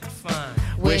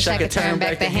Wish I could turn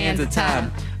back the hands of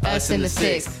time. Us in the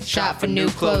six, shop for new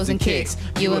clothes and kicks.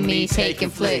 You and me taking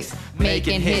flicks,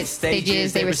 making hits,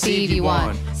 stages they receive you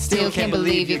on. Still can't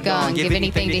believe you're gone. Give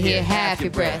anything to hear half your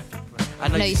breath. I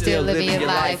know you still living your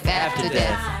life after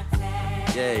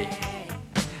death. Yay.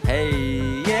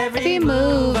 Hey, Every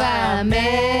move I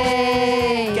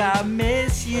make, I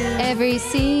miss you. every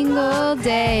single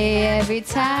day, every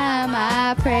time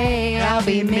I pray, I'll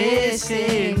be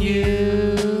missing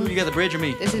you. You got the bridge or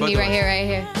me? This is me right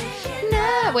here.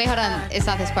 No, wait, hold on. It's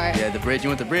not this part. Yeah, the bridge. You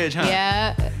want the bridge, huh?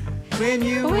 Yeah. When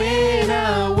you went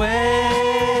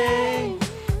away,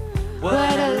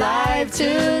 What a life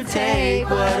to take,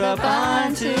 what a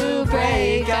bond to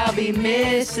break. I'll be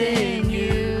missing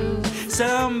you.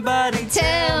 somebody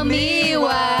Tell me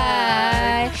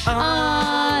why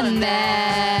on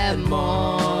that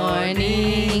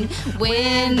morning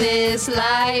when this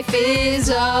life is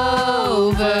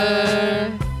over,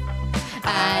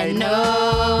 I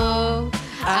know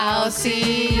I'll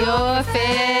see your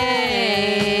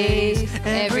face.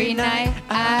 Every night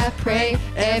I pray,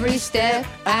 every step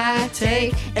I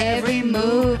take, every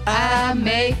move I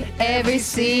make, every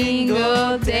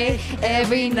single day,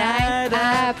 every night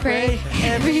I pray,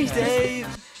 every day.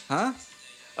 Huh?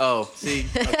 Oh, see?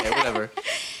 Okay, whatever.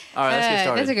 All right, let's get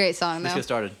started. That's a great song, though. Let's get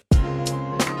started.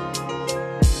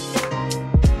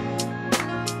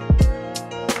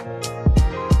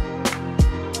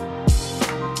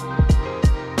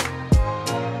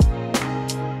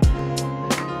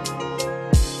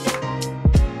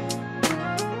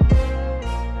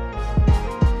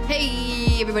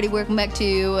 Everybody, welcome back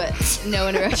to No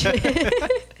Interruption.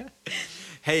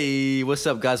 Hey, what's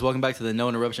up, guys? Welcome back to the No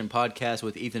Interruption podcast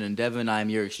with Ethan and Devin. I am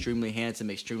your extremely handsome,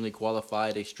 extremely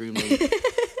qualified, extremely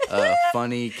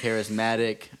funny,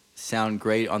 charismatic, sound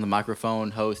great on the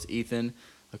microphone host, Ethan.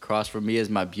 Across from me is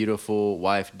my beautiful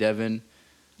wife, Devin.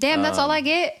 Damn, that's all I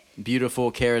get?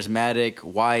 Beautiful, charismatic,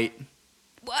 white,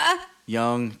 What?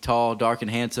 young, tall, dark, and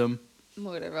handsome.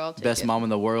 Whatever, I'll take Best it. mom in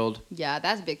the world. Yeah,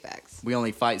 that's big facts. We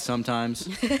only fight sometimes.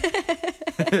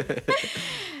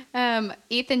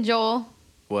 Ethan, Joel.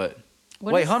 What?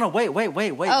 What is- Hold on. Wait.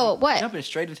 Oh, what? Jumping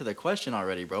straight into the question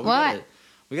already, bro. What?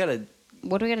 We gotta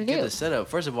What do we gotta get do? the setup.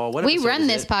 First of all, what We episode run is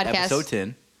this it? podcast. Episode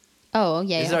 10. Oh,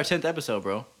 yeah. This is our 10th episode,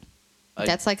 bro.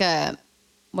 That's like a,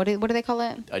 what do they call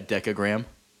it? A decagram.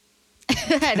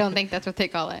 I don't think that's what they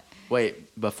call it.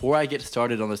 Wait, before I get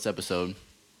started on this episode,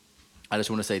 I just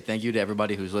want to say thank you to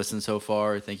everybody who's listened so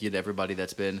far. Thank you to everybody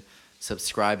that's been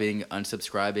subscribing,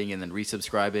 unsubscribing, and then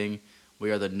resubscribing.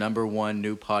 We are the #1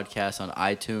 new podcast on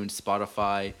iTunes,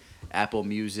 Spotify, Apple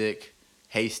Music,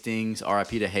 Hastings, RIP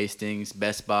to Hastings,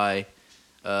 Best Buy.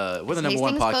 We're the #1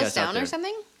 Hastings podcast closed out down there. or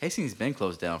something? Hastings been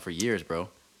closed down for years, bro.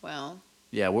 Well,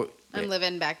 Yeah, I'm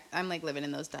living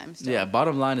in those times. Still. Yeah,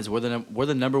 bottom line is we're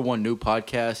the #1 new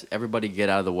podcast. Everybody get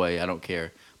out of the way. I don't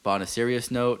care. But on a serious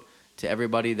note, to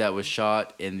everybody that was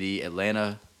shot in the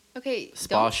Atlanta Okay,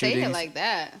 spa don't say shootings. it like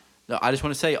that. No, I just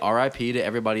want to say RIP to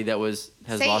everybody that has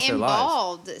lost their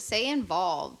lives. Say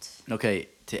involved. Okay,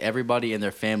 to everybody and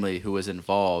their family who was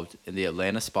involved in the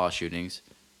Atlanta spa shootings,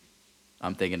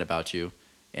 I'm thinking about you.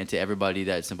 And to everybody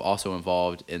that's also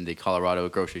involved in the Colorado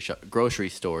grocery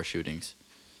store shootings.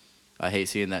 I hate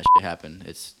seeing that shit happen.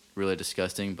 It's really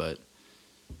disgusting, but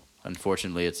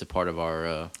unfortunately, it's a part of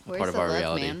our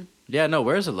reality. Man? Yeah, no,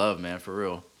 where's the love, man? For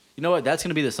real. You know what? That's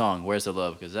gonna be the song. Where's the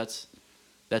love? Because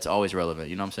that's always relevant.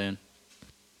 You know what I'm saying?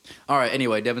 All right.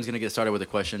 Anyway, Devin's gonna get started with a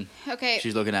question. Okay.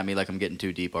 She's looking at me like I'm getting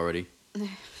too deep already.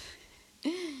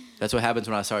 That's what happens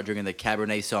when I start drinking the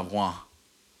Cabernet Sauvignon.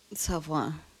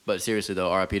 Sauvignon. But seriously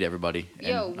though, RIP to everybody. And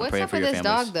Yo, I'm what's praying up for with your this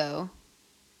families. dog though?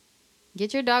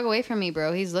 Get your dog away from me,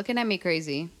 bro. He's looking at me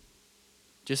crazy.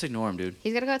 Just ignore him, dude.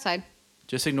 He's gotta go outside.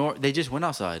 Just ignore. They just went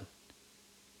outside.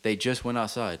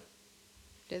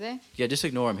 Did they? Yeah, just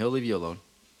ignore him. He'll leave you alone.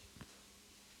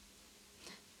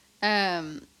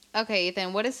 Okay,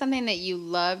 Ethan, what is something that you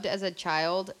loved as a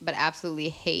child but absolutely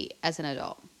hate as an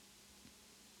adult?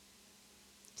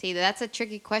 See, that's a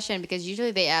tricky question because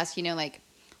usually they ask, like,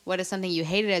 what is something you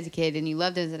hated as a kid and you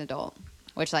loved as an adult?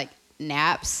 Which, like,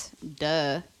 naps,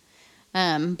 duh.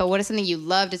 But what is something you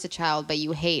loved as a child but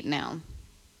you hate now?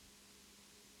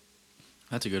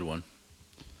 That's a good one.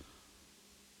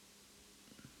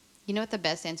 You know what the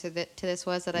best answer to this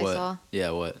was that What? I saw?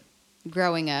 Yeah, what?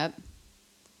 Growing up.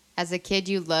 As a kid,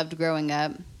 you loved growing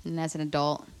up, and as an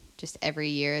adult, just every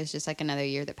year is just like another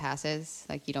year that passes.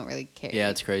 Like, you don't really care. Yeah,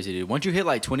 it's crazy, dude. Once you hit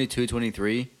like 22,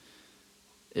 23,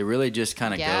 it really just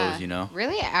kind of goes, you know?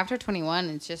 Really, after 21,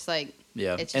 it's just like...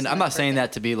 Yeah, it's just and I'm another not saying birthday.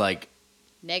 that to be like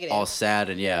Negative. all sad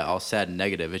and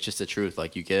negative. It's just the truth.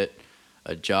 Like, you get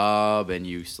a job and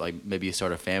you like maybe you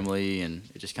start a family and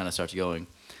it just kind of starts going.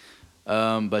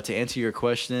 But to answer your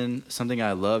question, something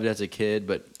I loved as a kid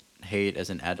but hate as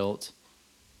an adult.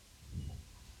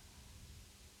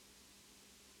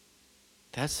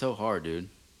 That's so hard, dude.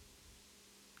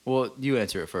 Well, you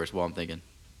answer it first while I'm thinking.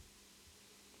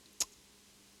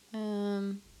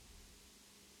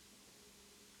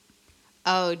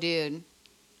 Oh, dude.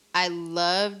 I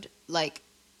loved, like,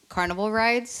 carnival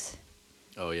rides.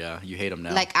 Oh, yeah. You hate them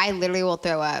now. Like, I literally will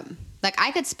throw up. Like,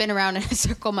 I could spin around in a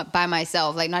circle by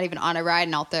myself, like, not even on a ride,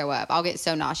 and I'll throw up. I'll get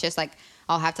so nauseous, like,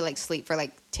 I'll have to, like, sleep for,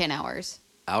 like, 10 hours.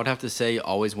 I would have to say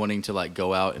always wanting to, like,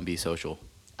 go out and be social.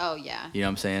 Oh, yeah. You know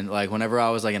what I'm saying? Like, whenever I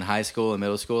was, like, in high school and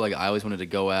middle school, like, I always wanted to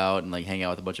go out and, like, hang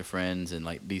out with a bunch of friends and,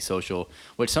 like, be social.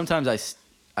 Which sometimes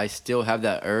I still have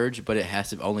that urge, but it has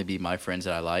to only be my friends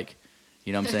that I like.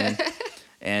 You know what I'm saying?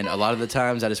 And a lot of the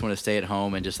times I just want to stay at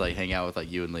home and just, like, hang out with,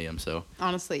 like, you and Liam. So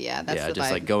honestly, yeah, that's the just,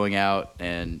 vibe. like, going out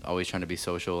and always trying to be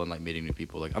social and, like, meeting new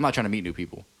people. Like, I'm not trying to meet new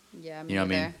people. Yeah, you know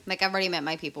what I mean? Like, I've already met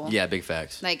my people. Yeah, big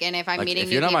facts. Like, and if I'm like, meeting if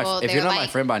new you're not people, if you're not my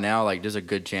friend by now, like, there's a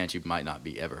good chance you might not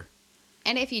be ever.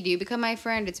 And if you do become my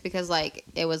friend, it's because, like,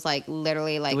 it was, like,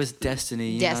 literally, like... It was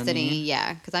destiny. Destiny, you know what I mean?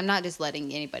 yeah. Because I'm not just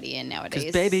letting anybody in nowadays.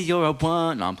 Because, baby, you're a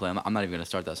one. No, I'm playing. I'm not even going to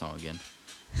start that song again.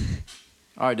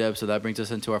 All right, Deb, so that brings us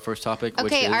into our first topic,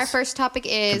 which is... Okay, our first topic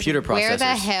is... computer processors. Where the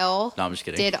hell... No, I'm just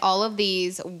kidding. ...did all of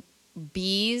these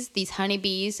bees, these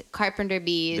honeybees, carpenter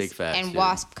bees, Big facts, and dude.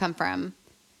 wasp come from?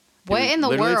 Dude, What in the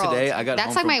literally world? Today, I got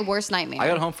That's home like from, my worst nightmare. I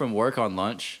got home from work on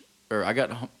lunch, or I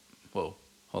got home... Whoa,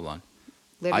 hold on.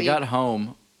 Literally. I got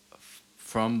home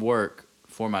from work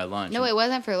for my lunch. No, it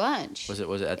wasn't for lunch. Was it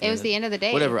at the It end was the end of the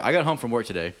day. Whatever. I got home from work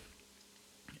today,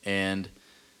 and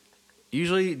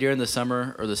usually during the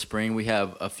summer or the spring, we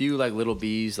have a few like little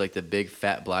bees, like the big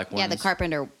fat black ones. Yeah, the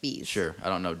carpenter bees. Sure. I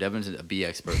don't know. Devin's a bee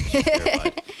expert. She's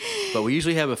terrified. But we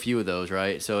usually have a few of those,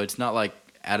 right? So it's not like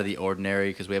out of the ordinary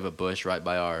because we have a bush right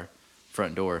by our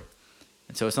front door.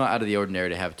 And so it's not out of the ordinary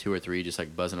to have 2 or 3 just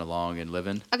like buzzing along and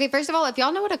living. Okay, first of all, if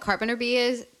y'all know what a carpenter bee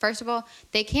is, first of all,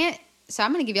 they can't. So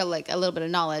I'm going to give you like a little bit of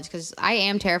knowledge because I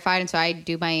am terrified, and so I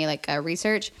do my like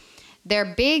research. They're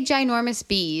big, ginormous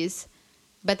bees,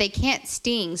 but they can't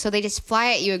sting, so they just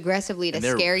fly at you aggressively to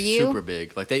scare you. They're super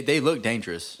big. Like they look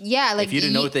dangerous. Yeah, like if you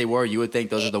didn't know what they were, you would think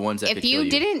those are the ones that could kill you. If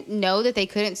you didn't know that they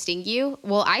couldn't sting you,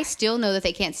 well, I still know that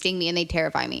they can't sting me, and they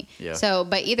terrify me. Yeah. So,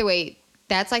 but either way,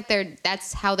 that's like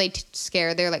that's how they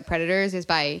scare their like predators is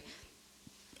by.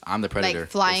 I'm the predator. Like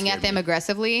flying at them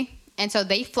aggressively, and so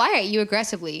they fly at you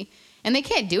aggressively. And they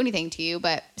can't do anything to you,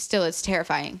 but still, it's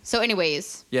terrifying. So,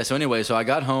 anyways. Yeah. So I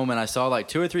got home and I saw like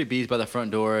 2 or 3 bees by the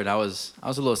front door, and I was a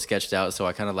little sketched out, so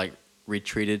I kind of like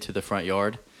retreated to the front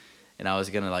yard, and I was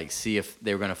gonna like see if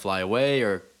they were gonna fly away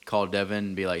or call Devin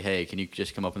and be like, "Hey, can you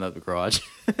just come open up the garage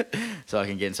so I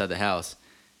can get inside the house?"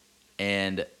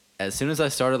 And as soon as I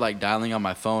started like dialing on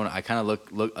my phone, I kind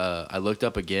of I looked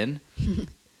up again,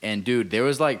 and dude, there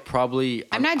was like probably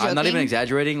I'm not joking. I'm not even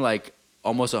exaggerating, like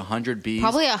almost 100 bees.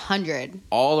 Probably 100.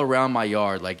 All around my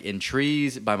yard, like in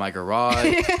trees, by my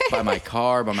garage, by my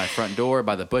car, by my front door,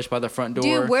 by the bush by the front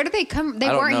door. Dude, where did they come? They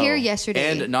weren't here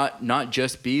yesterday. And not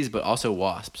just bees, but also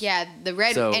wasps. Yeah, the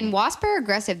red and wasps are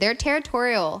aggressive. They're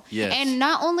territorial. Yes. And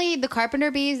not only the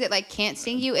carpenter bees that like can't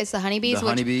sting you, it's the honeybees.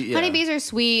 Honeybees are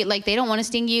sweet. Like they don't want to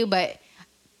sting you, but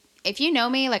if you know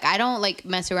me, like I don't like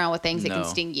mess around with things that can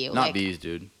sting you. Not like, bees,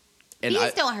 dude. And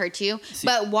bees don't hurt you,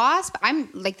 but wasp, I'm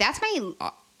like that's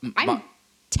I'm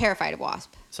terrified of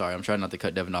wasp. Sorry, I'm trying not to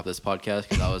cut Devin off this podcast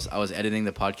because I was editing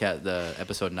the podcast, the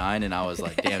episode 9, and I was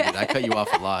like, damn, dude, I cut you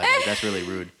off a lot. Like, that's really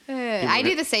rude. I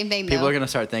do the same thing. People are gonna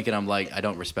start thinking I'm like I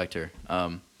don't respect her.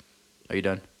 Are you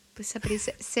done? Somebody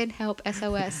send help,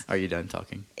 SOS. Are you done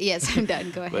talking? Yes, I'm done.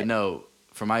 Go ahead. But no,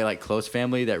 for my like close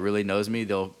family that really knows me,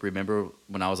 they'll remember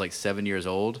when I was like 7 years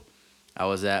old. I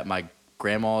was at my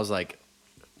grandma's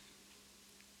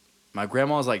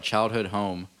childhood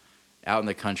home out in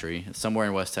the country, somewhere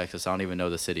in West Texas. I don't even know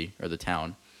the city or the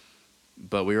town.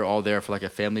 But we were all there for like a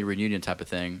family reunion type of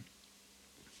thing.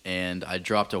 And I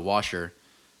dropped a washer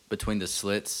between the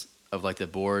slits of like the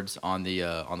boards on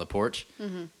the porch.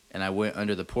 Mm-hmm. And I went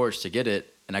under the porch to get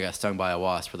it, and I got stung by a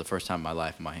wasp for the first time in my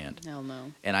life in my hand. Hell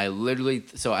no. And I literally,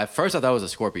 so at first I thought it was a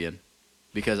scorpion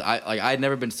because I had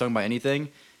never been stung by anything.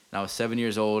 And I was 7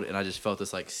 years old, and I just felt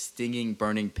this like stinging,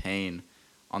 burning pain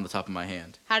on the top of my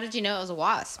hand. How did you know it was a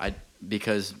wasp?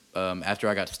 Because after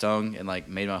I got stung and like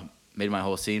made my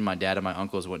whole scene, my dad and my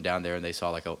uncles went down there and they saw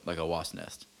like a wasp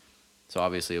nest. So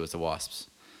obviously it was the wasps.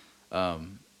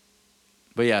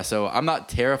 But yeah, so I'm not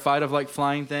terrified of like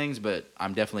flying things, but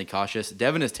I'm definitely cautious.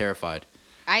 Devin is terrified.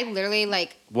 I literally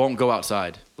like won't go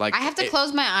outside. Like I have to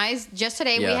close my eyes. Just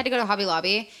today, we had to go to Hobby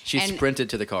Lobby. She sprinted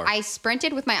to the car. I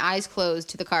sprinted with my eyes closed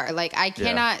to the car. Like I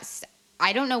cannot.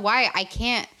 I don't know why I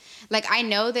can't. Like I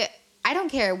know that I don't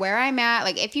care where I'm at.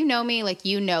 Like if you know me, like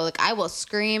you know, like I will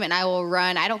scream and I will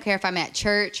run. I don't care if I'm at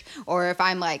church or if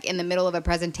I'm like in the middle of a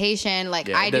presentation. Like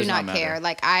I do not care.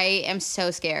 Like I am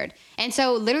so scared. And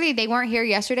so literally, they weren't here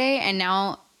yesterday, and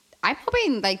now. I'm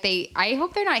hoping I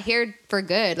hope they're not here for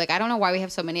good. Like I don't know why we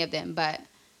have so many of them, but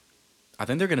I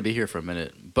think they're going to be here for a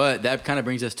minute. But that kind of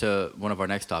brings us to one of our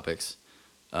next topics.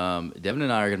 Devin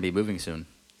and I are going to be moving soon.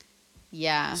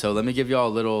 Yeah. So let me give y'all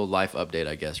a little life update,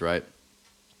 I guess, right?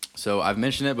 So I've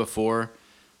mentioned it before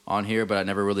on here, but I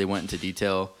never really went into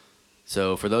detail.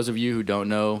 So for those of you who don't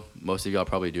know, most of y'all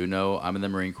probably do know, I'm in the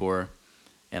Marine Corps,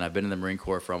 and I've been in the Marine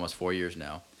Corps for almost 4 years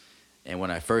now. And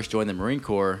when I first joined the Marine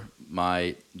Corps,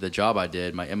 the job I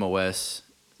did, my MOS,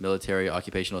 military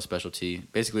occupational specialty,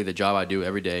 basically the job I do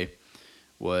every day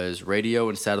was radio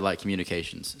and satellite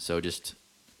communications. So just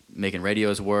making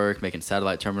radios work, making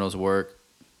satellite terminals work.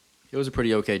 It was a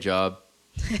pretty okay job.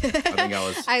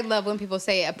 I love when people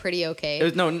say a pretty okay.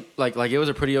 It was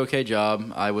a pretty okay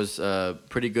job. I was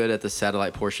pretty good at the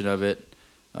satellite portion of it.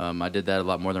 I did that a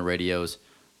lot more than radios.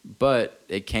 But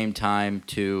it came time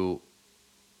to...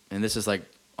 And this is like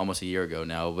almost a year ago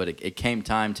now, but it came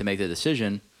time to make the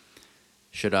decision.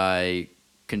 Should I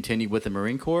continue with the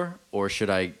Marine Corps or should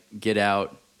I get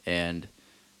out and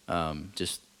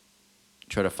just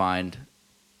try to find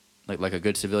like a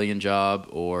good civilian job,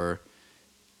 or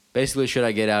basically should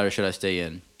I get out or should I stay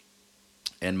in?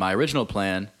 And my original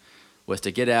plan was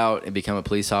to get out and become a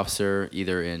police officer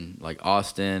either in like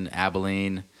Austin,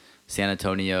 Abilene, San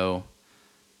Antonio,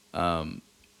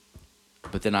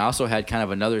 but then I also had kind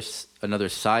of another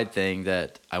side thing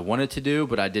that I wanted to do,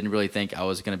 but I didn't really think I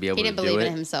was going to be able to do it. He didn't believe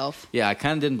in himself. Yeah, I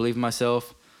kind of didn't believe in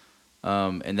myself,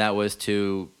 and that was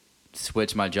to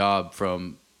switch my job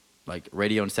from like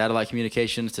radio and satellite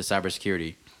communications to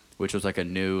cybersecurity, which was like a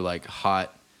new, like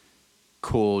hot,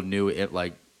 cool new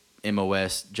like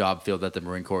MOS job field that the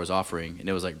Marine Corps was offering, and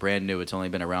it was like brand new. It's only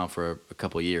been around for a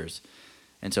couple of years,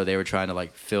 and so they were trying to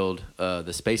like fill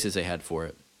the spaces they had for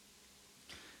it.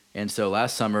 And so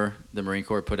last summer, the Marine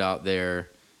Corps put out their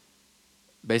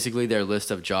list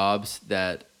of jobs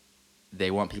that they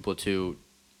want people to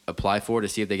apply for to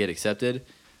see if they get accepted.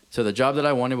 So the job that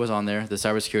I wanted was on there, the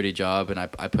cybersecurity job, and I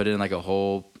put in like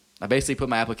I basically put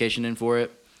my application in for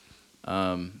it,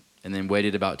 and then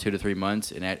waited about 2 to 3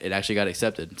 months, and it actually got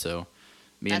accepted. So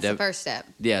that's the first step.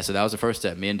 Yeah, so that was the first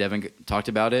step. Me and Devin talked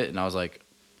about it, and I was like,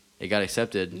 it got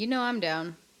accepted. You know I'm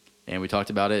down. And we talked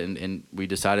about it, and we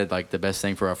decided like the best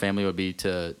thing for our family would be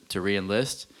to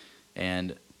re-enlist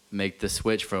and make the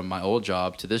switch from my old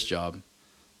job to this job.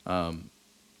 And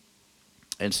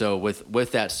so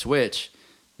with that switch,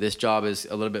 this job is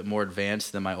a little bit more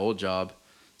advanced than my old job.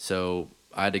 So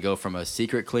I had to go from a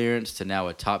secret clearance to now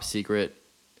a top secret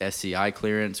SCI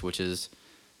clearance, which is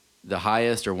the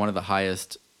highest or one of the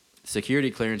highest security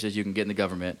clearances you can get in the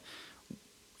government.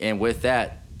 And with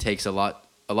that takes a lot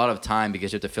of time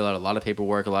because you have to fill out a lot of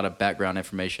paperwork, a lot of background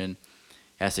information.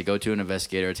 It has to go to an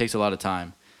investigator. It takes a lot of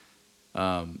time.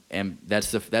 And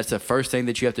that's the first thing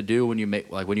that you have to do when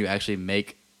you actually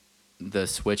make the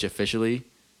switch officially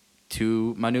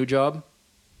to my new job.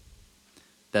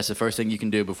 That's the first thing you can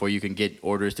do before you can get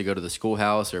orders to go to the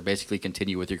schoolhouse or basically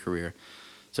continue with your career.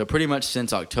 So pretty much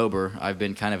since October, I've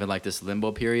been kind of in like this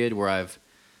limbo period where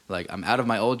I'm out of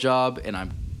my old job and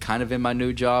I'm kind of in my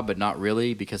new job, but not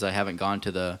really because I haven't gone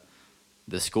to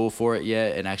the school for it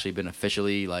yet and actually been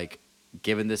officially like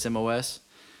given this MOS.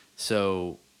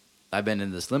 So I've been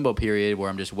in this limbo period where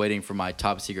I'm just waiting for my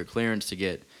top secret clearance to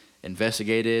get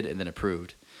investigated and then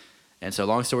approved. And so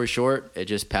long story short, it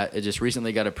just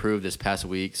recently got approved this past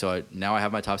week. So now I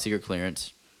have my top secret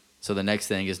clearance. So the next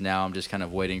thing is now I'm just kind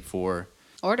of waiting for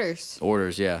orders.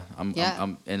 Yeah.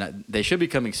 They should be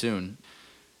coming soon.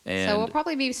 And so we'll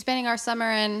probably be spending our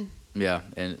summer in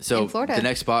Florida. The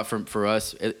next spot for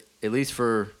us, at least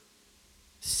for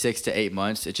 6 to 8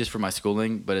 months, it's just for my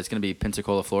schooling, but it's going to be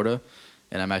Pensacola, Florida,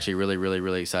 and I'm actually really, really,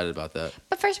 really excited about that.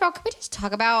 But first of all, can we just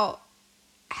talk about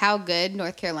how good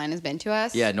North Carolina's been to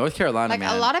us? Yeah, North Carolina,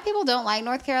 man. A lot of people don't like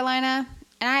North Carolina,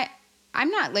 and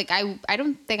I'm not like I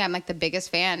don't think I'm like the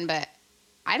biggest fan, but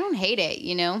I don't hate it,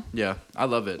 you know? Yeah, I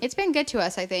love it. It's been good to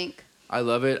us, I think. I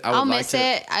love it. I'll miss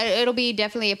it. It'll be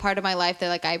definitely a part of my life that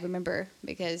like I remember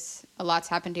because a lot's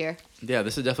happened here. Yeah,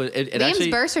 this is definitely Liam's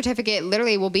birth certificate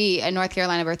literally will be a North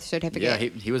Carolina birth certificate. Yeah,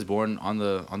 he was born on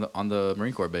the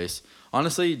Marine Corps base.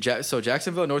 Honestly, so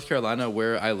Jacksonville, North Carolina,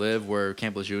 where I live, where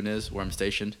Camp Lejeune is, where I'm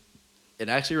stationed, it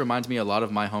actually reminds me a lot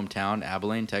of my hometown,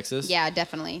 Abilene, Texas. Yeah,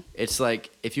 definitely. It's like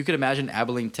if you could imagine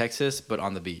Abilene, Texas, but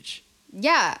on the beach.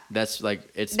 Yeah. That's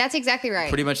exactly right.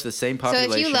 Pretty much the same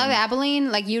population. So if you love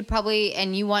Abilene, like you'd probably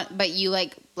but you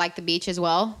like the beach as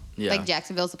well. Yeah. Like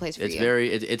Jacksonville's the place for you.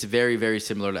 It's very, very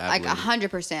similar to Abilene. Like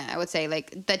 100%, I would say.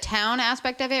 Like the town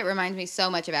aspect of it reminds me so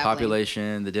much of Abilene.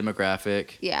 Population, the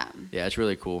demographic. Yeah. Yeah, it's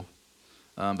really cool.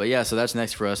 But yeah, so that's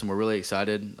next for us, and we're really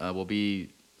excited. We'll be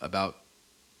about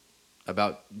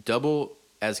double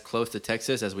as close to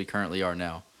Texas as we currently are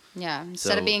now. Yeah.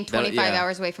 Instead of being 25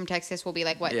 hours away from Texas, we'll be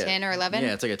like, 10 or 11?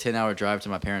 Yeah, it's like a 10-hour drive to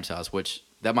my parents' house, which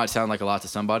that might sound like a lot to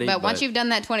somebody. But once you've done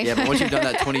that 25... Yeah, but once you've done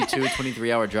that 22,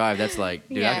 23-hour drive, that's like,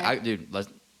 dude, yeah. dude,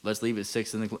 let's leave at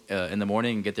 6 in the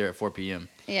morning and get there at 4 p.m.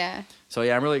 Yeah. So,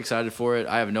 yeah, I'm really excited for it.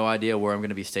 I have no idea where I'm going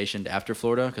to be stationed after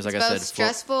Florida because, like I said... It's both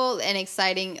stressful and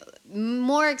exciting.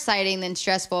 More exciting than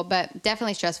stressful, but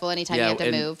definitely stressful anytime you have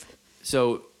to move.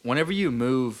 So, whenever you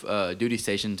move duty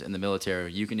stations in the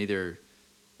military, you can either...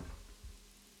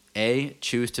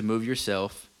 choose to move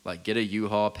yourself, like get a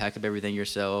U-Haul, pack up everything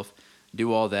yourself,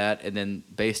 do all that, and then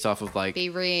based off of like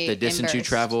the distance you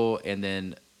travel and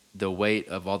then the weight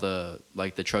of all the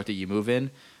truck that you move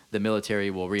in, the military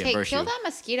will reimburse you. Kill that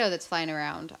mosquito that's flying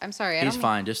around. I'm sorry. He's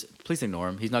fine. Just please ignore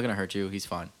him. He's not gonna hurt you. He's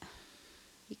fine.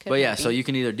 But yeah, so you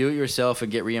can either do it yourself and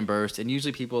get reimbursed, and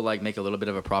usually people like make a little bit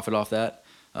of a profit off that.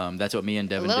 That's what me and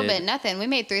Devin did. A little bit, nothing. We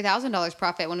made $3,000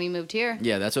 profit when we moved here.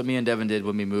 Yeah, that's what me and Devin did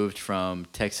when we moved from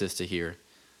Texas to here.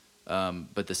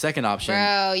 But the second option...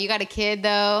 Bro, you got a kid,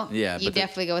 though? Yeah. You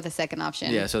definitely go with the second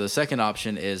option. Yeah, so the second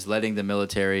option is letting the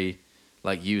military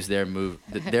use their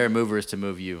movers to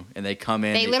move you. And they come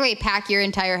in... They literally pack your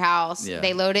entire house. Yeah.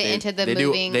 They load it into the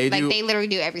moving... They literally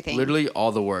do everything. Literally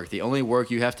all the work. The only work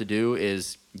you have to do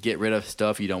is get rid of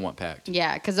stuff you don't want packed.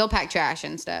 Yeah, because they'll pack trash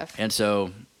and stuff. And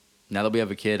so... Now that we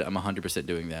have a kid, I'm 100%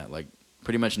 doing that. Like,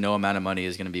 pretty much no amount of money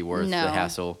is going to be worth the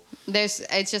hassle.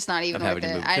 It's just not even worth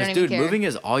it. I don't even dude, care. moving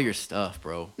is all your stuff,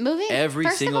 bro. Moving, every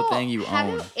single thing you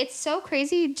own. It's so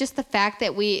crazy, just the fact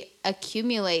that we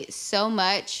accumulate so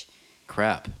much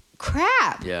crap.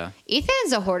 Yeah.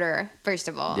 Ethan's a hoarder, first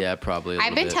of all. Yeah, probably.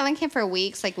 I've been telling him for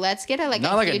weeks, like, let's get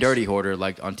a dirty hoarder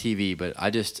like on TV, but I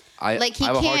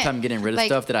have a hard time getting rid of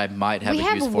stuff that I might have a use for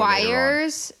later on. We have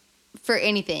wires for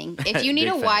anything. If you need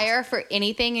a wire for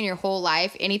anything in your whole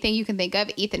life, anything you can think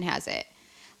of, Ethan has it.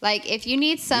 Like, if you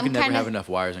need some you can never have enough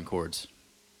wires and cords.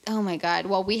 Oh my God.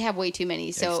 Well, we have way too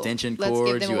many. So extension let's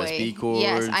cords, give them USB away. cords.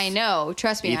 Yes, I know.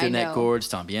 Trust me, Ethernet I know. cords,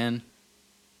 también.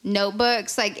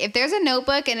 Notebooks. Like, if there's a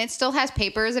notebook and it still has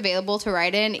papers available to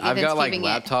write in, I've got like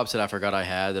laptops that I forgot I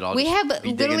had that I'll we just have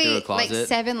be digging through a literally closet. like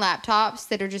 7 laptops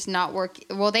that are just not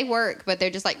working. Well, they work, but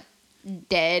they're just like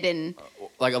dead and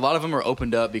like a lot of them are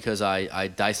opened up because I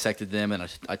dissected them and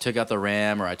I took out the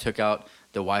RAM or I took out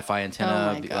the Wi-Fi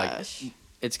antenna. Oh my gosh. Like,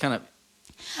 it's kind of...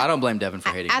 I don't blame Devin for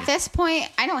hating me. At this point,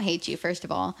 I don't hate you, first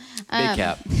of all. Big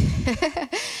cap.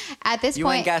 At this point... You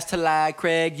ain't got to lie,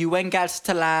 Craig. You ain't got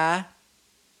to lie.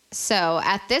 So,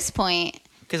 at this point...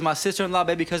 Because my sister-in-law,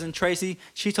 baby cousin Tracy,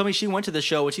 she told me she went to the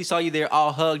show and she saw you there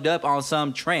all hugged up on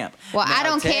some tramp. Well, now I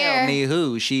don't care. Tell me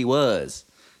who she was.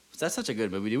 That's such a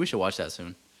good movie, dude. We should watch that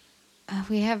soon.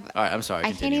 We have... All right, I'm sorry.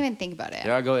 I can't even think about it.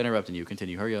 There I go interrupting you.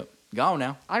 Continue. Hurry up. Go on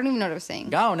now. I don't even know what I was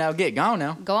saying. Go on now. Go on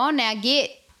now. Go on now.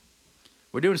 Get.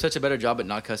 We're doing such a better job at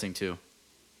not cussing, too.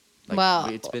 Like, well,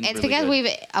 it's really because we've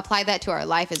applied that to our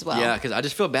life as well. Yeah, because I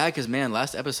just feel bad because, man,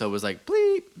 last episode was like,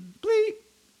 bleep, bleep,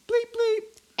 bleep, bleep.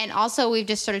 And also, we've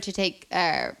just started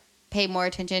to pay more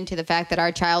attention to the fact that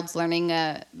our child's learning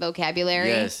vocabulary.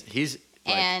 Yes, he's...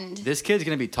 Like, and this kid's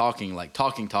gonna be talking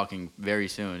very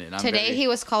soon. And today he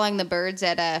was calling the birds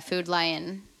at Food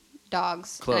Lion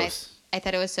dogs. Close. I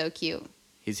thought it was so cute.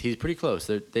 He's pretty close.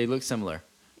 They look similar.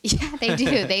 Yeah, they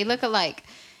do. They look alike.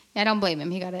 I don't blame him.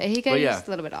 He got just a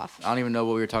little bit off. I don't even know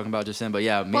what we were talking about just then, but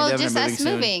yeah, me and Devin just are moving us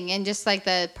moving soon. And just like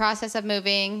the process of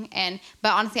moving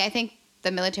but honestly, I think the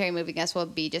military moving us will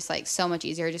be just like so much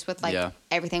easier just with like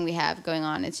everything we have going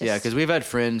on. It's just because we've had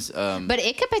friends. But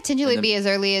it could potentially be as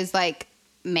early as like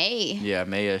May. Yeah,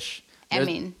 Mayish. I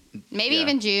mean, maybe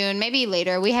even June, maybe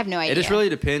later. We have no idea. It just really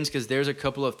depends because there's a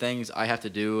couple of things I have to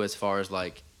do as far as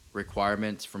like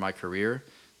requirements for my career.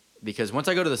 Because once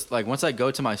I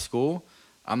go to my school,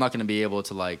 I'm not going to be able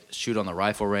to like shoot on the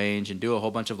rifle range and do a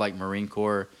whole bunch of like Marine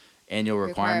Corps annual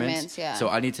requirements. Yeah. So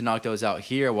I need to knock those out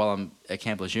here while I'm at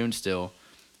Camp Lejeune still.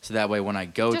 So that way when I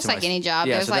go just to like any job,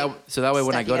 yeah. So that way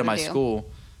when I go to my school,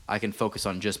 I can focus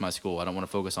on just my school. I don't want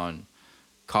to focus on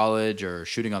college or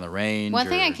shooting on the range. One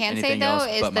thing or I can say anything though else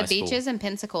is but the my school. beaches in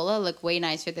Pensacola look way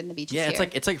nicer than the beaches Yeah, here.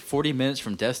 it's like 40 minutes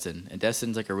from Destin, and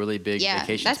Destin's like a really big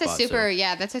vacation that's spot.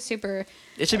 That's a super.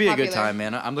 It should be popular. a good time,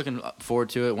 man. I'm looking forward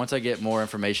to it. Once I get more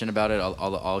information about it,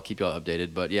 I'll keep y'all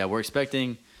updated. But yeah, we're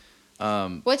expecting.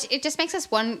 Which it just makes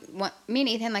us me and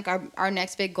Ethan, like our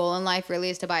next big goal in life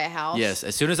really is to buy a house. Yes,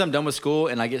 as soon as I'm done with school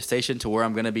and I get stationed to where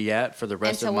I'm going to be at for the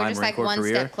rest of my Marine Corps one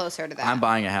career, step closer to that. I'm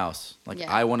buying a house. Like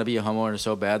Yeah. I want to be a homeowner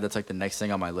so bad. That's like the next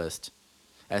thing on my list.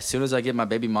 As soon as I get my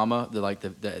baby mama the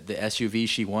SUV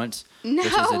she wants, No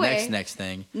which is the way. next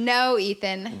thing. No,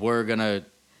 Ethan. We're gonna,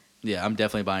 I'm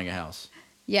definitely buying a house.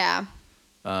 Yeah.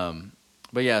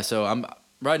 But yeah, so I'm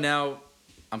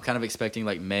kind of expecting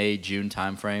like May, June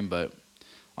time frame, but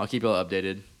I'll keep y'all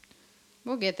updated.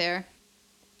 We'll get there.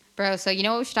 Bro, so you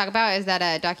know what we should talk about is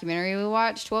that documentary we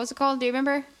watched. What was it called? Do you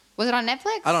remember? Was it on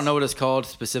Netflix? I don't know what it's called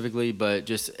specifically, but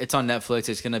it's on Netflix.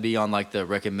 It's gonna be on like the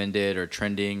recommended or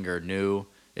trending or new.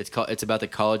 It's about the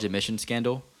college admission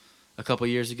scandal a couple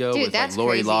years ago with like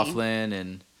Lori crazy. Loughlin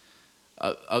and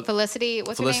Felicity.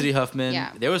 What's her name? Felicity Huffman.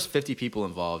 Yeah. There was 50 people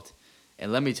involved,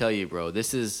 and let me tell you, bro,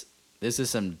 this is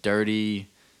some dirty,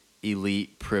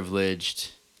 elite,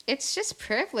 privileged It's just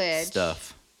privilege.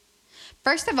 stuff.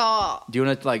 First of all, Do you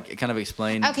want to like kind of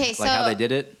explain Okay, like how so- they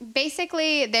did it?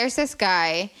 basically, there's this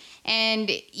guy, and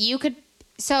you could.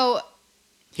 So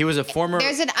He was a former.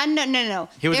 there's an unknown. No.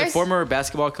 He was a There's- former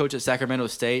basketball coach at Sacramento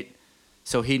State,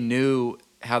 so he knew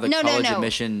how the college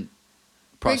admission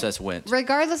process went.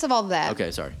 Regardless of all of that, Okay,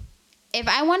 sorry. if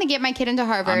I want to get my kid into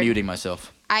Harvard, I'm muting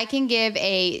myself. I can give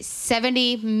a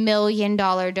 $70 million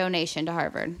donation to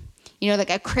Harvard. You know, like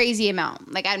a crazy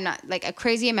amount. Like a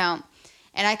crazy amount.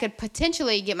 And I could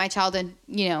potentially get my child in,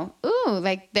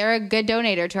 like they're a good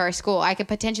donator to our school. I could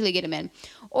potentially get him in.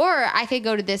 Or I could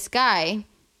go to this guy.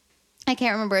 I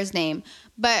can't remember his name.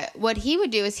 But what he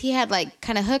would do is he had like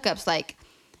kind of hookups, like,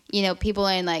 people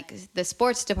in like the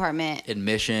sports department.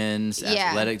 Admissions, Yeah.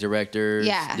 athletic directors,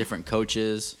 Yeah. different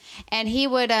coaches. And he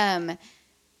would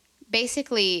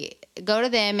basically go to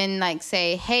them and like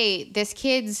say, hey, this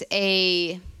kid's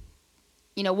a,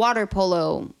 water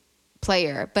polo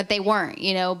player, but they weren't,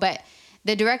 but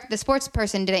the sports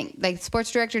person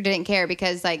sports director didn't care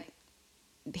because like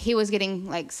he was getting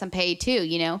like some pay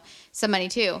too, some money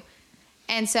too.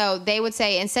 And so they would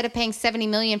say, instead of paying $70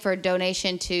 million for a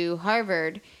donation to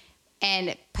Harvard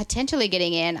and potentially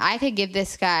getting in, I could give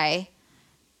this guy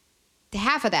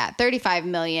half of that, $35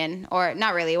 million, or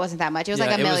not really, it wasn't that much. It was like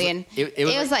 $1 million.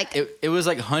 It was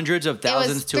like hundreds of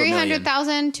thousands to $1 million.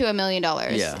 $300,000 to $1 million.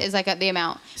 Yeah. Is like the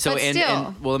amount. So but and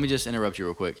still, well, let me just interrupt you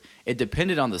real quick. It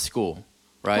depended on the school,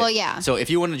 right? Well, yeah. So if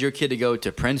you wanted your kid to go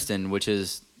to Princeton, which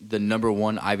is the number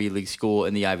one Ivy League school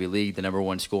in the Ivy League, the number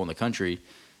one school in the country,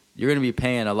 you're going to be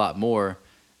paying a lot more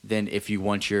than if you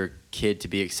want your kid to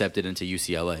be accepted into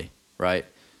UCLA, right?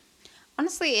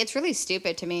 honestly, it's really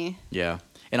stupid to me. Yeah.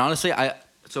 And honestly,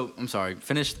 I'm sorry.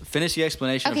 Finish the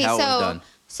explanation of how it was done.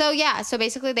 So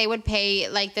basically they would pay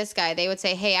like this guy. They would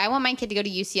say, "Hey, I want my kid to go to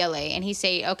UCLA," and he'd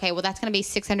say, "Okay, well that's going to be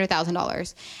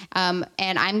 $600,000,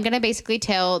 and I'm going to basically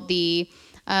tell the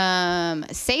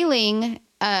sailing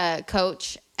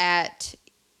coach at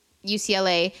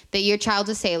UCLA that your child's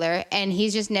a sailor, and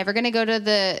he's just never going to go to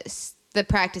the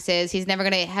practices. He's never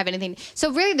going to have anything."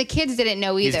 So really, the kids didn't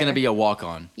know either. He's going to be a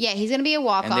walk-on. Yeah, he's going to be a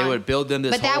walk-on. And they would build them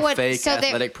this whole fake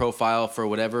athletic profile for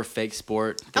whatever fake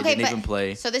sport they didn't even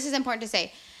play. So this is important to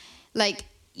say. Like,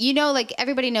 like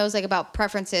everybody knows like about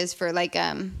preferences for like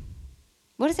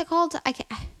what is it called?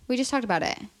 We just talked about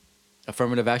it.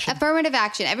 Affirmative action? Affirmative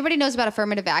action. Everybody knows about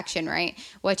affirmative action, right?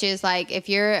 Which is like if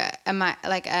you're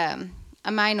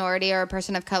a minority or a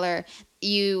person of color,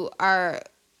 you are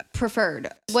preferred.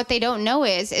 What they don't know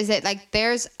is that like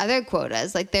there's other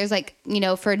quotas, like there's like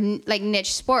for like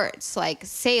niche sports like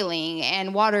sailing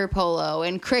and water polo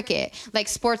and cricket, like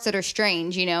sports that are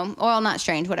strange, well, not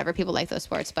strange, whatever, people like those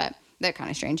sports, but they're kind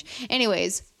of strange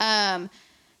anyways.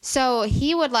 So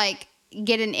he would like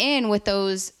get an in with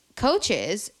those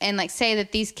coaches and like say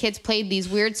that these kids played these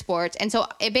weird sports, and so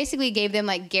it basically gave them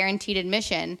like guaranteed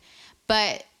admission,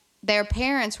 but their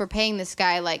parents were paying this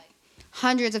guy like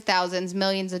hundreds of thousands,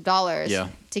 millions of dollars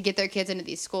to get their kids into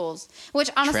these schools, which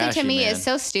honestly Trashy, to me man. is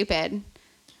so stupid.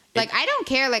 Like, I don't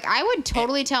care. Like, I would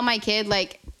totally tell my kid,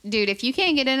 like, dude, if you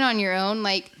can't get in on your own,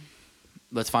 like,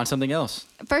 let's find something else.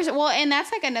 And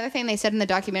that's like another thing they said in the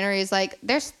documentary is like,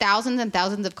 there's thousands and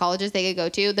thousands of colleges they could go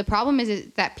to. The problem is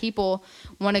that people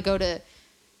want to go to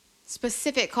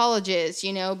specific colleges,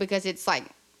 because it's like,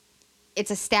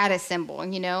 it's a status symbol,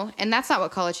 and that's not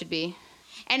what college should be.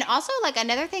 And also, like,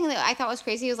 another thing that I thought was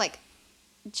crazy was, like,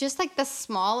 just, like, the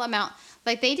small amount.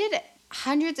 Like, they did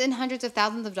hundreds and hundreds of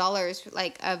thousands of dollars,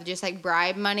 like, of just, like,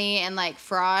 bribe money and, like,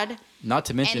 fraud. Not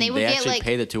to mention they actually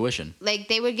pay the tuition. Like,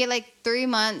 they would get, like, 3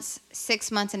 months,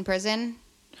 6 months in prison.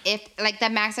 If, like, the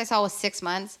max I saw was 6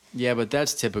 months. Yeah, but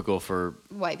that's typical for...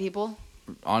 white people.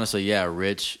 Honestly, yeah,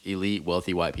 rich, elite,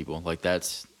 wealthy white people. Like,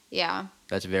 that's... Yeah.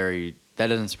 That's very... That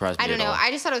doesn't surprise me I don't know. at all.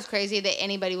 I just thought it was crazy that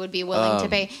anybody would be willing to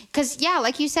pay. Because, yeah,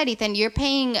 like you said, Ethan, you're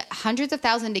paying hundreds of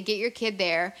thousands to get your kid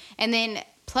there. And then,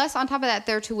 plus, on top of that,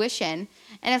 their tuition.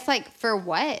 And it's like, for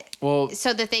what? Well,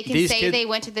 so that they can say they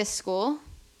went to this school?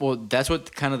 Well, that's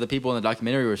what kind of the people in the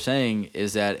documentary were saying,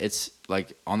 is that it's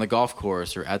like on the golf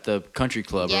course or at the country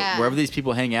club or wherever these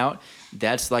people hang out.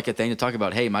 That's like a thing to talk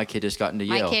about. Hey, my kid just got into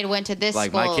Yale. My kid went to this school.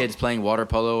 Like, my kid's playing water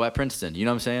polo at Princeton. You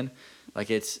know what I'm saying? Like,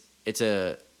 it's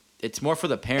more for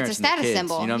the parents. It's a status and the kids,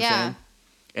 symbol. You know what I'm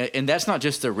saying? And that's not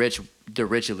just the rich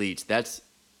elites. That's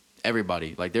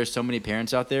everybody. Like, there's so many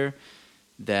parents out there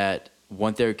that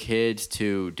want their kids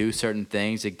to do certain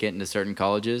things to get into certain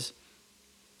colleges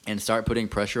and start putting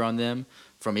pressure on them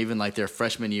from even like their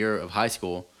freshman year of high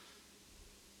school,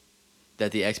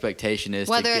 that the expectation is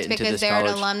whether to it's get into because this they're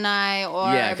college. an alumni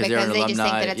or because they just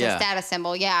think that it's a status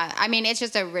symbol. Yeah. I mean, it's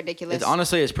just a ridiculous.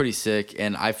 Honestly, it's pretty sick.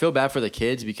 And I feel bad for the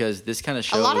kids because this kind of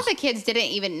shows. A lot of the kids didn't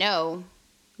even know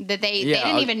that they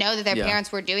didn't even know that their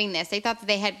parents were doing this. They thought that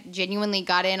they had genuinely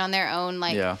got in on their own.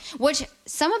 Like, which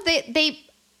some of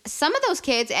those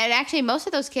kids, and actually most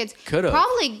of those kids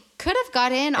probably could have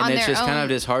got in on their own. And it's just kind of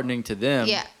disheartening to them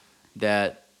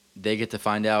that they get to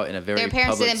find out in a very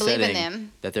public setting their parents didn't believe in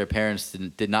them. That their parents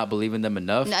did not believe in them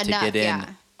enough to get in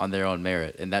on their own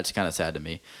merit. And that's kind of sad to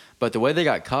me. But the way they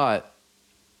got caught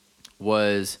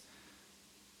was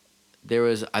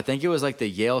I think it was like the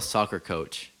Yale soccer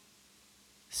coach.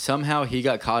 Somehow he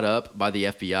got caught up by the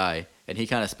FBI and he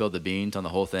kind of spilled the beans on the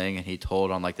whole thing. And he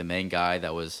told on like the main guy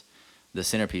that was the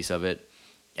centerpiece of it.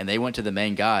 And they went to the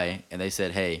main guy and they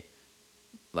said, hey,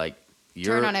 like,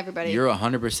 turn on everybody. You're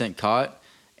 100% caught.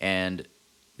 And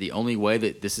the only way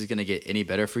that this is going to get any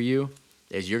better for you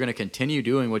is you're going to continue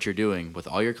doing what you're doing with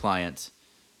all your clients,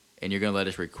 and you're going to let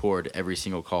us record every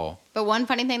single call. But one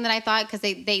funny thing that I thought, because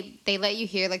they let you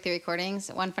hear like the recordings,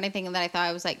 one funny thing that I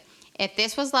thought was like, if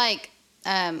this was like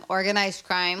organized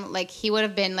crime, like he would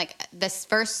have been like this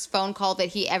first phone call that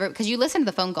he ever, because you listen to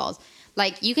the phone calls,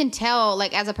 like you can tell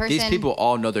like as a person. These people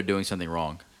all know they're doing something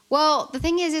wrong. Well, the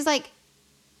thing is like,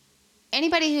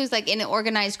 anybody who's like in an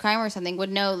organized crime or something would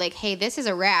know, like, hey, this is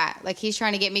a rat. Like he's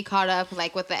trying to get me caught up,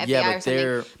 like with the FBI or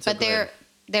something. But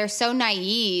they're so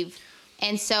naive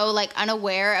and so like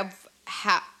unaware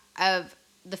of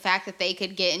the fact that they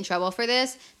could get in trouble for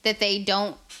this, that they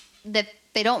don't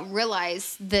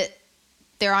realize that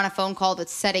they're on a phone call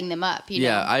that's setting them up. You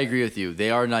know? I agree with you. They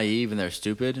are naive and they're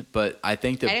stupid, but I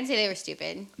think that... I didn't say they were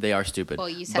stupid. They are stupid. Well,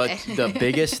 you said it. But the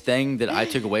biggest thing that I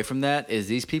took away from that is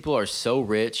these people are so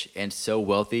rich and so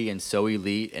wealthy and so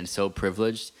elite and so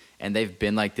privileged, and they've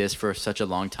been like this for such a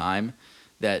long time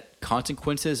that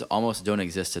consequences almost don't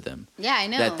exist to them. Yeah, I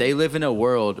know. That they live in a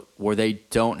world where they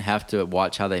don't have to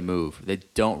watch how they move. They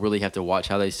don't really have to watch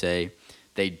how they say.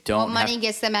 They don't money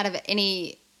gets them out of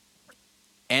any...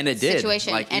 And it did.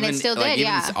 Situation. Like, and even, it still did,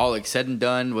 even all like said and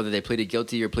done, whether they pleaded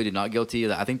guilty or pleaded not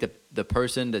guilty, I think the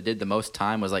person that did the most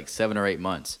time was like 7 or 8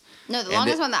 months. No, the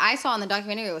longest one that I saw in the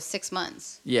documentary was 6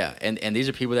 months. Yeah, and these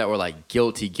are people that were like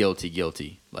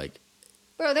guilty. Like,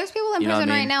 bro, there's people in prison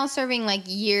right now serving like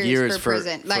years for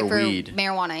prison, like for weed.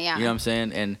 Marijuana. Yeah, you know what I'm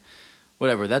saying? And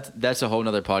whatever, that's a whole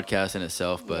nother podcast in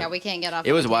itself. But yeah, we can't get off.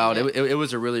 It was wild. It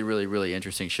was a really, really, really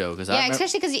interesting show.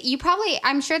 Especially because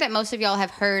I'm sure that most of y'all have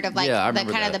heard of like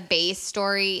the kind of the base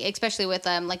story, especially with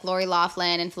like Lori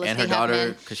Laughlin and Felicity and her Huffman.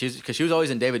 daughter, because she was always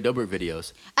in David Dobrik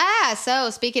videos. So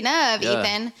speaking of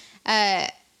Ethan,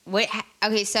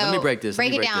 okay, so let me break this.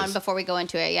 Break it down before we go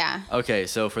into it. Yeah. Okay,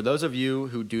 so for those of you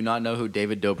who do not know who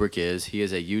David Dobrik is, he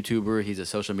is a YouTuber. He's a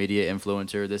social media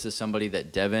influencer. This is somebody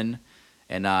that Devin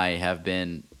and I have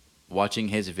been watching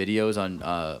his videos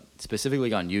on,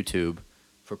 specifically on YouTube,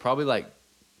 for probably like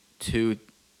two,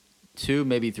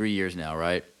 maybe 3 years now,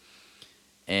 right?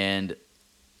 And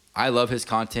I love his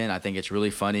content. I think it's really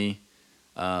funny.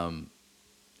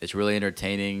 It's really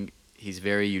entertaining. He's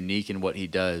very unique in what he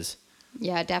does.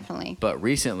 Yeah, definitely. But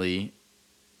recently,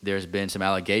 there's been some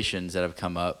allegations that have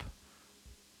come up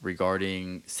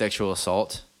regarding sexual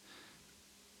assault.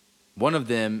 One of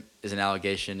them is an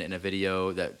allegation in a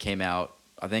video that came out,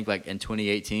 I think, like in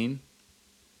 2018,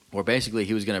 where basically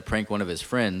he was going to prank one of his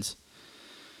friends.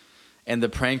 And the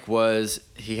prank was,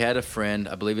 he had a friend,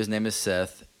 I believe his name is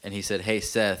Seth, and he said, hey,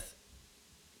 Seth,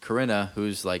 Corinna,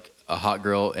 who's like a hot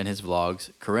girl in his vlogs,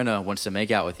 Corinna wants to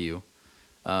make out with you.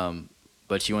 But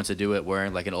but she wants to do it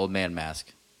wearing like an old man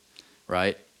mask,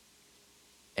 right?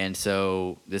 And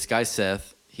so this guy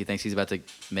Seth, he thinks he's about to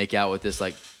make out with this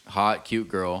like hot, cute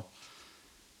girl,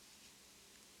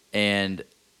 and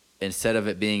instead of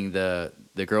it being the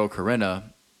girl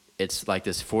Corinna, it's like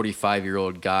this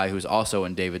 45-year-old guy who's also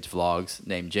in David's vlogs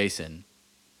named Jason.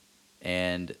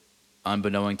 And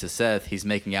unbeknown to Seth, he's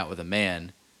making out with a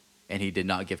man, and he did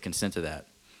not give consent to that.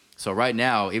 So right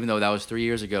now, even though that was 3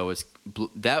 years ago,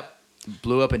 that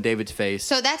blew up in David's face.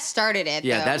 So that started it.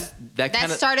 Yeah, though. that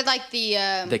started like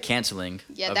the canceling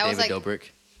yeah, of that David was like, Dobrik.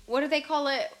 What do they call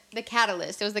it? The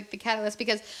catalyst. It was like the catalyst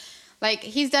because like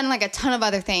he's done like a ton of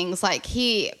other things. Like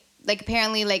he like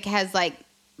apparently like has like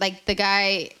the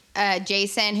guy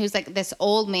Jason, who's like this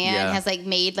old man, has like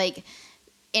made like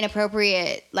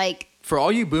inappropriate like. For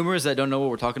all you boomers that don't know what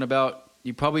we're talking about,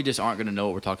 you probably just aren't going to know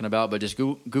what we're talking about. But just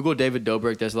Google David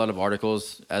Dobrik. There's a lot of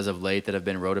articles as of late that have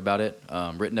been written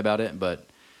about it.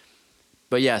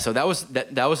 But yeah, so that was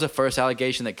the first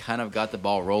allegation that kind of got the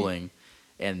ball rolling,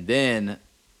 and then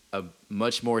a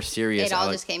much more serious. It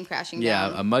all just came crashing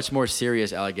down. Yeah, a much more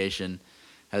serious allegation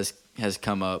has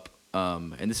come up.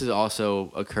 And this has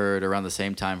also occurred around the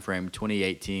same time frame,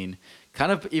 2018,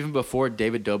 kind of even before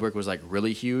David Dobrik was like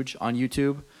really huge on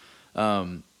YouTube.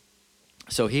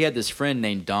 So he had this friend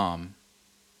named Dom,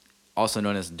 also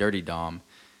known as Dirty Dom,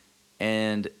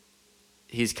 and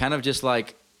he's kind of just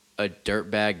like a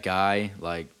dirtbag guy,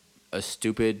 like a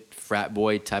stupid frat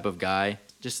boy type of guy,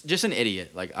 just an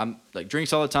idiot. Like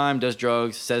drinks all the time, does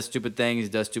drugs, says stupid things,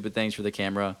 does stupid things for the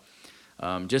camera.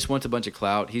 Just wants a bunch of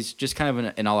clout. He's just kind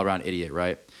of an all-around idiot,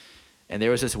 right? And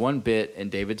there was this one bit in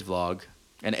David's vlog,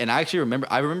 and I actually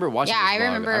remember watching. Yeah,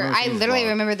 this vlog. I literally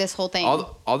remember this whole thing.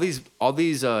 All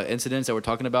these incidents that we're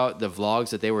talking about, the vlogs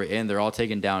that they were in, they're all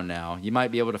taken down now. You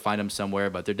might be able to find them somewhere,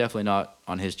 but they're definitely not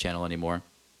on his channel anymore.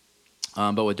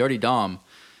 But with Dirty Dom,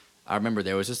 I remember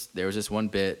there was this one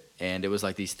bit, and it was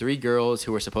like these three girls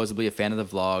who were supposedly a fan of the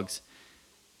vlogs,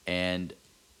 and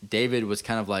David was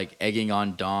kind of like egging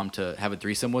on Dom to have a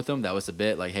threesome with them. That was the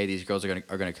bit, like, hey, these girls are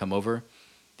gonna come over.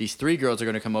 These three girls are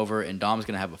gonna come over, and Dom's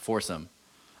gonna have a foursome,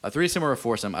 a threesome or a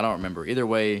foursome. I don't remember. Either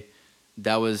way,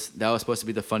 that was supposed to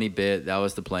be the funny bit. That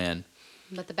was the plan.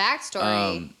 But the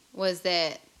backstory was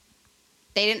that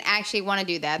they didn't actually want to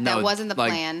do that. That wasn't the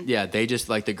plan. Yeah, they just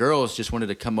like the girls just wanted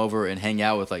to come over and hang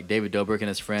out with like David Dobrik and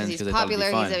his friends because he's popular.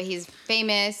 They thought it'd be fun. He's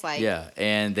famous. Like yeah,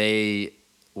 and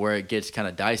where it gets kind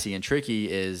of dicey and tricky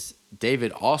is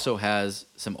David also has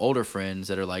some older friends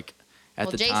that are like at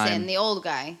the time. Jason, the old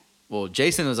guy. Well,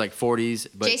 Jason was like 40s,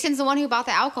 but Jason's the one who bought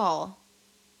the alcohol.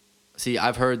 See,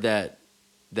 I've heard that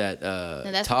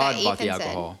Todd bought the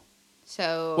alcohol.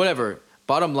 So whatever.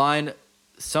 Bottom line,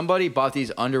 somebody bought these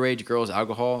underage girls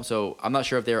alcohol. So I'm not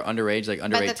sure if they were underage, like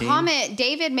under 18. But the comment,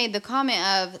 David made the comment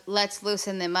of let's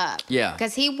loosen them up. Yeah.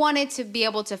 Because he wanted to be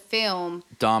able to film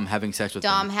Dom having sex with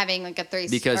Dom them. having like a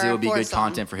threesome. Because it would be good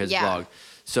content for his vlog.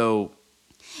 So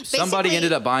somebody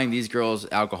ended up buying these girls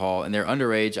alcohol, and they're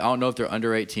underage. I don't know if they're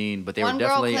under 18, but they were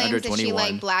definitely under 21. One girl claims that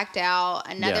she like blacked out.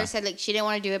 Another said like she didn't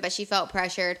want to do it, but she felt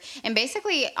pressured. And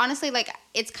basically, honestly, like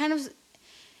it's kind of.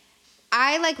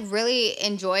 I like really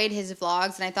enjoyed his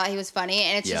vlogs, and I thought he was funny.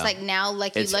 And it's just like now,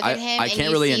 like you look at him, I and can't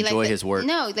you really see, enjoy like, his work.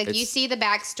 No, like you see the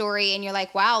backstory, and you're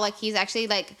like, wow, like he's actually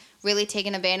like really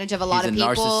taken advantage of a lot of people.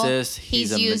 He's a narcissist.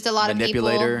 He's used a lot of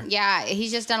manipulator. people. Yeah,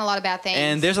 he's just done a lot of bad things.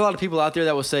 And there's a lot of people out there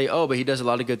that will say, oh, but he does a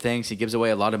lot of good things. He gives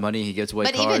away a lot of money. He gives away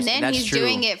cars. But even then, he's true.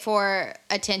 doing it for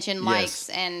attention, likes,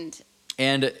 and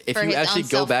if you actually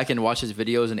go back and watch his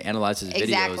videos and analyze his videos.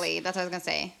 Exactly, that's what I was gonna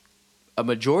say. A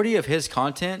majority of his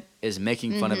content is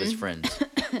making fun of his friends,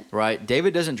 right?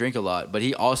 David doesn't drink a lot, but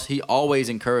he always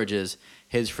encourages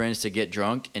his friends to get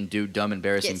drunk and do dumb,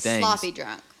 embarrassing things. Sloppy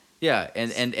drunk. Yeah,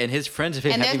 and his friends have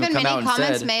even come out and said. And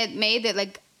there's been many comments made that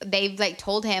like they've like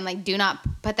told him like do not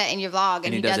put that in your vlog,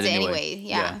 and he does it anyway.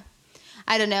 Yeah.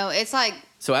 I don't know. It's like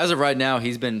so as of right now,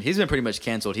 he's been pretty much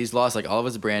canceled. He's lost like all of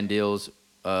his brand deals.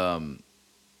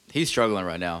 He's struggling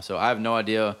right now, so I have no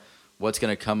idea what's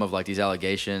going to come of like these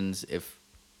allegations.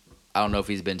 I don't know if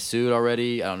he's been sued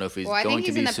already. I don't know if he's going to be sued. I think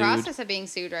he's in the process of being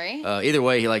sued, right? Either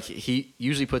way, he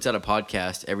usually puts out a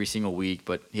podcast every single week,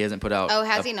 but he hasn't put out. Oh,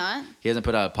 has he not? He hasn't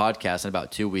put out a podcast in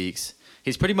about 2 weeks.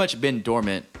 He's pretty much been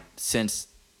dormant since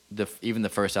even the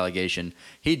first allegation.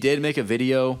 He did make a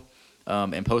video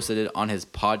and posted it on his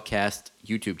podcast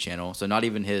YouTube channel. So not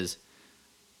even his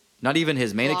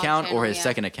main account channel, or his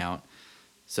second account.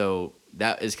 So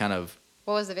that is kind of.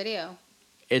 What was the video?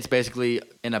 It's basically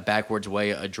in a backwards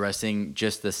way addressing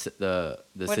just the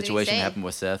situation that happened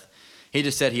with Seth. He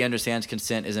just said he understands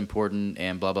consent is important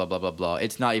and blah blah blah blah blah.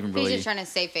 It's not even really. He's just trying to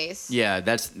save face. Yeah,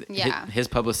 his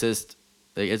publicist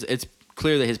Like, it's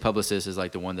clear that his publicist is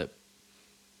like the one that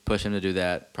pushed him to do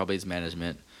that. Probably his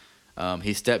management.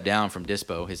 He stepped down from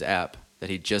Dispo, his app that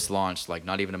he just launched like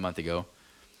not even a month ago.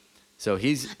 So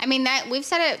I mean, that we've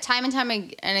said it time and time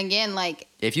and again. Like,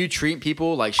 if you treat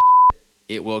people like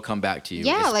it will come back to you.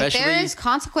 Yeah, like there's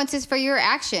consequences for your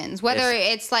actions, whether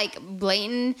it's like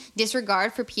blatant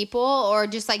disregard for people or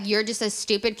just like you're just a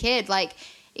stupid kid. Like,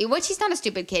 which he's not a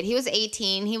stupid kid. He was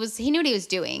 18. He knew what he was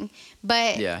doing.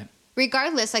 But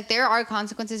regardless, like there are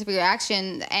consequences for your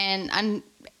action. And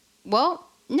well,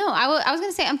 no, I was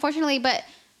gonna say unfortunately, but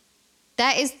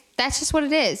that's just what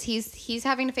it is. He's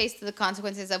having to face the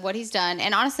consequences of what he's done.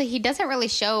 And honestly, he doesn't really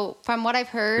show, from what I've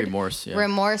heard,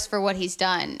 remorse for what he's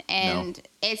done. And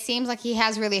it seems like he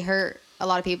has really hurt a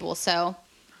lot of people. So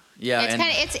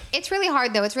it's really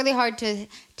hard though. It's really hard to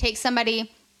take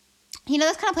somebody,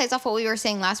 this kind of plays off what we were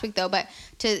saying last week though, but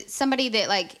to somebody that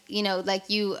like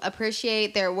you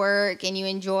appreciate their work and you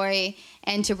enjoy,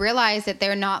 and to realize that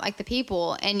they're not like the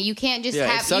people, and you can't just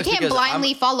you can't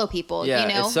blindly follow people.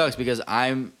 It sucks because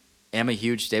I'm a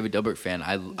huge David Dobrik fan.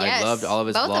 I loved all of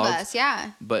his vlogs. Both of us,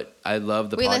 yeah. But I love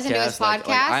the podcast. We listen to his podcast.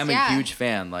 Like, I'm a huge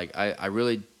fan. Like I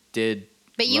really did.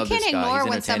 But you can't ignore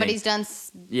when somebody's done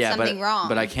something wrong.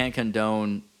 But I can't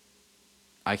condone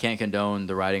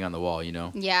the writing on the wall.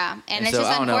 Yeah, and it's so,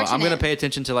 just I don't know. unfortunate. I'm gonna pay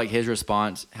attention to like his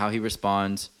response, how he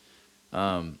responds.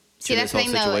 See, this whole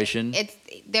situation. Though,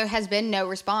 there has been no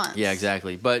response. Yeah,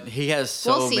 exactly. But he has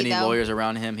so many lawyers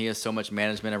around him. He has so much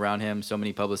management around him. So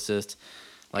many publicists.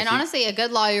 Like, and honestly, a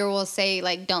good lawyer will say,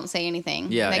 like, don't say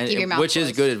anything. Yeah, like, keep your mouth which closed.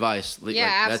 is good advice.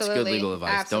 Yeah, absolutely. That's good legal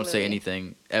advice. Absolutely. Don't say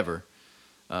anything ever.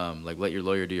 Like, let your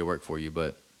lawyer do your work for you.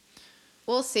 But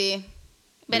we'll see.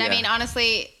 But I mean,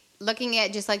 honestly, looking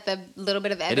at just like the little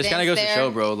bit of evidence, it just kind of goes to show,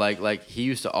 bro. Like he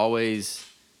used to always.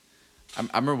 I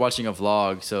remember watching a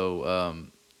vlog. So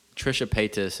Trisha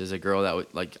Paytas is a girl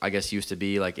that I guess used to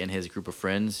be like in his group of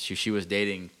friends. She was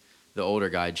dating the older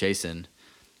guy, Jason.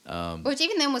 Which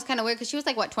even then was kind of weird because she was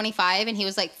like, what, 25 and he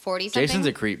was like 40 something? Jason's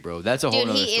a creep, bro. That's a whole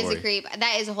nother story. He is a creep.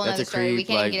 That is a whole nother story. We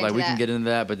can't even get into that. We can get into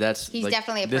that, but he's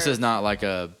definitely a perv. This is not like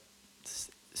a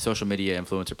social media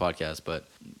influencer podcast,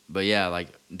 but yeah, like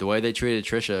the way they treated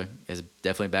Trisha is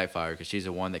definitely backfired because she's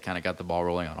the one that kind of got the ball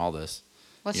rolling on all this.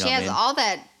 Well, she has all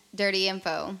that dirty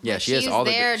info. Yeah, she has all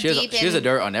the she has the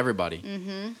dirt on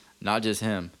everybody, not just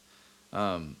him.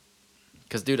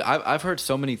 Because dude, I've heard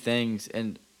so many things,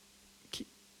 and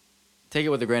take it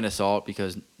with a grain of salt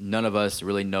because none of us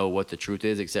really know what the truth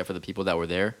is except for the people that were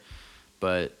there.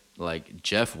 But like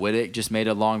Jeff Wittick just made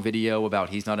a long video about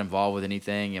he's not involved with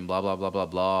anything and blah blah blah blah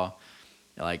blah.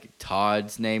 Like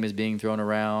Todd's name is being thrown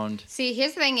around. See,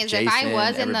 here's the thing: is Jason, if I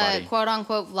was in the quote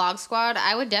unquote vlog squad,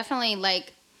 I would definitely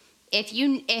like if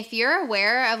you're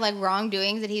aware of like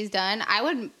wrongdoings that he's done, I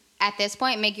would at this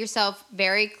point make yourself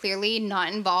very clearly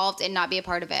not involved and not be a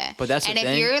part of it. But that's the thing.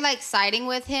 And if you're like siding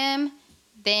with him,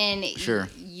 then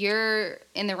you're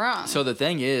in the wrong. So the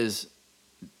thing is,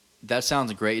 that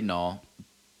sounds great and all,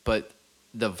 but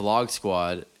the vlog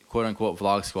squad, quote unquote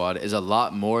vlog squad, is a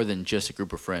lot more than just a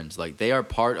group of friends. Like they are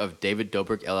part of David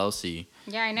Dobrik LLC.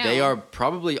 Yeah, I know. They are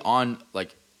probably on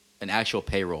like an actual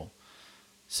payroll.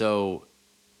 So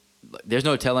there's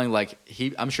no telling. Like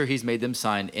I'm sure he's made them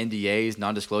sign NDAs,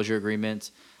 non-disclosure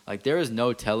agreements. Like there is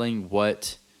no telling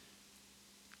what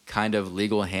kind of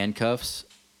legal handcuffs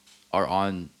are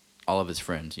on all of his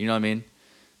friends. You know what I mean?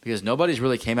 Because nobody's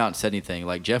really came out and said anything.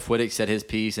 Like Jeff Wittick said his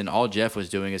piece, and all Jeff was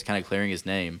doing is kind of clearing his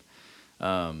name.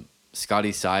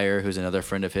 Scotty Sire, who's another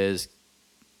friend of his,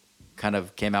 kind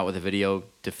of came out with a video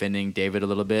defending David a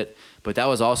little bit, but that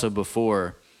was also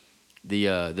before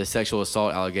the sexual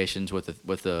assault allegations with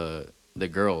the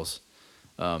girls.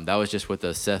 That was just with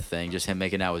the Seth thing, just him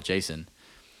making out with Jason.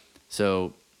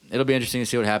 So it'll be interesting to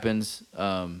see what happens.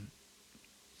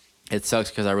 It sucks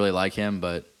because I really like him,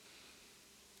 but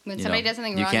when somebody does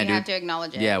something wrong, you have to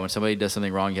acknowledge it. Yeah, when somebody does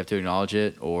something wrong, you have to acknowledge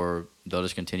it, or they'll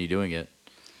just continue doing it.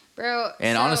 Bro.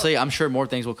 And honestly, I'm sure more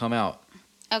things will come out.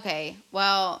 Okay,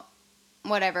 well,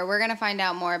 whatever. We're gonna find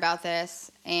out more about this,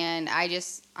 and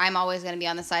I'm always gonna be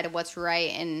on the side of what's right,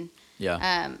 and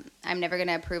I'm never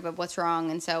gonna approve of what's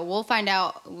wrong, and so we'll find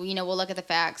out. We'll look at the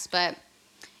facts, but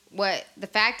what the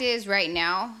fact is right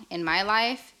now in my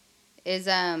life is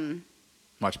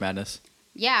March Madness.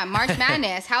 Yeah, March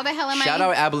Madness. How the hell am Shout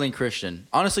out Abilene Christian.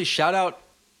 Honestly, shout out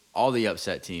all the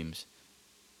upset teams.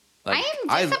 Like, I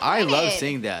am disappointed. I love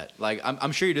seeing that. Like,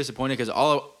 I'm sure you're disappointed because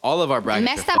all of our brackets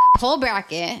messed up whole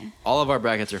bracket. All of our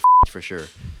brackets are for sure.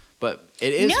 But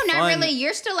it is not fun. really.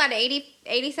 You're still at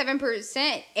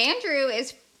 87%. Andrew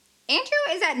is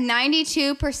at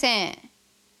 92%.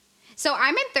 So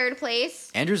I'm in third place.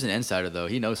 Andrew's an insider, though.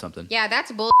 He knows something. Yeah,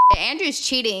 that's bull. Andrew's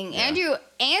cheating. Yeah.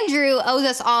 Andrew owes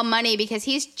us all money because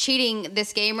he's cheating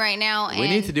this game right now. We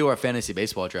need to do our fantasy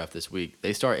baseball draft this week.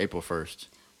 They start April 1st.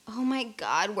 Oh my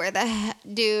God, where the heck?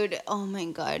 Dude, oh my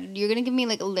God. You're going to give me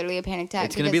like literally a panic attack.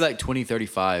 It's going to be like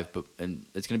 2035, and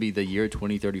it's going to be the year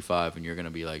 2035, and you're going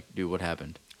to be like, dude, what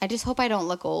happened? I just hope I don't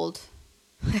look old.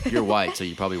 You're white, so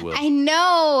you probably will. I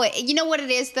know. You know what it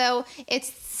is, though?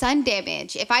 It's sun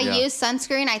damage. If I use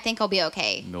sunscreen, I think I'll be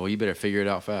okay. No, you better figure it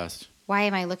out fast. Why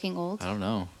am I looking old? I don't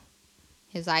know.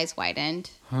 His eyes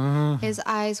widened. His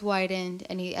eyes widened,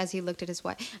 and as he looked at his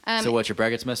wife. So what? Your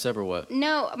bracket's messed up or what?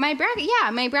 No, my bracket.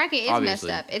 Yeah, my bracket is Obviously.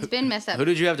 messed up. It's been messed up. Who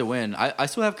did you have to win? I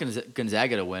still have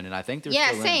Gonzaga to win, and I think they're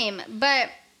still in. Same.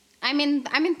 But I'm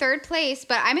in third place.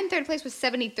 But I'm in third place with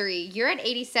 73. You're at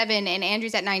 87, and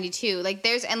Andrew's at 92. Like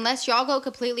unless y'all go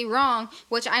completely wrong,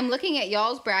 which I'm looking at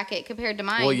y'all's bracket compared to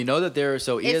mine. Well, you know that it's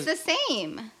the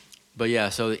same. But yeah,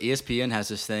 so the ESPN has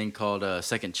this thing called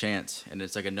Second Chance, and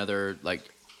it's like another like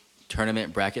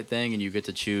tournament bracket thing, and you get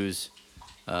to choose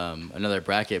another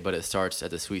bracket, but it starts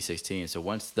at the Sweet 16. So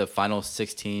once the final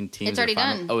 16 teams it's already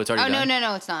done. Oh, it's already done?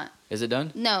 No, it's not. Is it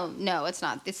done? No, it's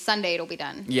not. This Sunday it'll be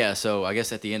done. Yeah, so I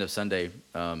guess at the end of Sunday,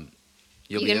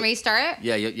 you can restart it?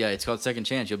 Yeah, it's called Second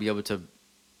Chance. You'll be able to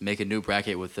make a new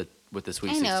bracket with the Sweet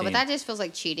 16. I know, but that just feels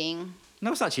like cheating.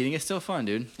 No, it's not cheating. It's still fun,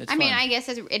 dude. It's I mean, fun. I guess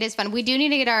it is fun. We do need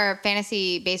to get our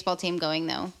fantasy baseball team going,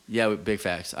 though. Yeah, big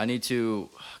facts. I need to,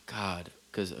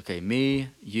 because, me,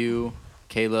 you,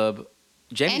 Caleb,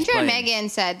 Jamie's Andrew playing. and Megan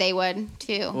said they would,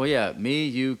 too. Well, yeah, me,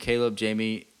 you, Caleb,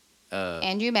 Jamie,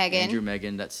 Andrew,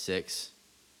 Megan. That's 6.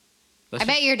 I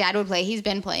bet your dad would play. He's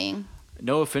been playing.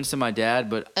 No offense to my dad,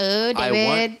 but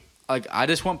David. I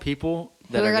just want people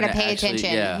that who are going to to pay actually,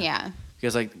 attention. Yeah.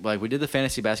 Because like we did the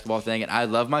fantasy basketball thing, and I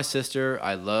love my sister,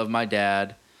 I love my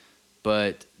dad,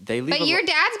 but they leave. But your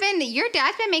dad's been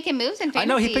making moves in fantasy. I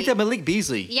know he picked up Malik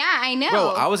Beasley. Yeah, I know.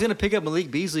 Bro, I was gonna pick up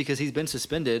Malik Beasley because he's been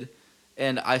suspended,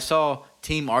 and I saw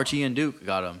Team Archie and Duke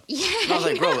got him. Yeah, and I was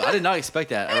like, bro, I did not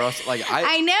expect that. Or else, like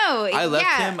I know.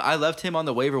 I left him on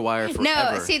the waiver wire forever.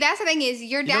 No, see, that's the thing is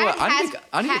your dad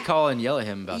I need to call and yell at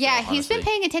him about that. Yeah, he's been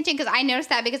paying attention because I noticed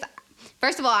that because.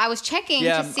 First of all, I was checking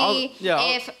to see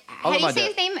how do you say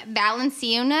his name?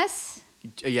 Valanciunas?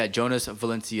 Yeah, Jonas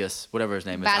Valanciunas, whatever his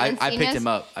name is. I picked him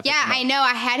up. I know.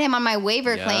 I had him on my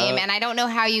waiver claim, and I don't know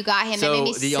how you got him. That made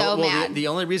me so mad. The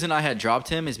only reason I had dropped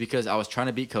him is because I was trying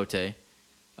to beat Cote.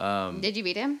 Did you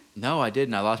beat him? No, I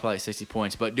didn't. I lost by like 60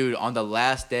 points. But, dude, on the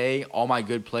last day, all my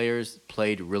good players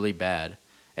played really bad,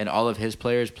 and all of his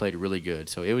players played really good.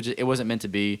 So it wasn't meant to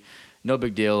be. No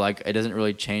big deal. Like, it doesn't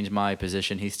really change my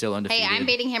position. He's still undefeated. Hey, I'm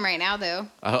beating him right now, though.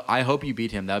 I hope you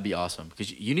beat him. That would be awesome.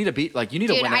 Because you need to beat, like, you need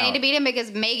to win out. I need to beat him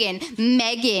because Megan,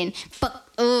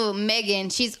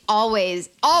 she's always,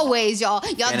 y'all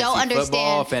fantasy don't understand.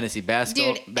 Football, fantasy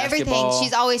basketball. Dude, everything.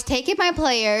 She's always taking my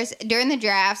players during the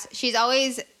drafts. She's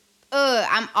always,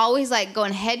 I'm always, like,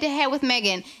 going head-to-head with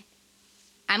Megan.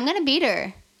 I'm going to beat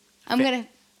her. I'm going to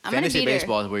Fantasy beat her.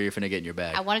 baseball is where you're finna get in your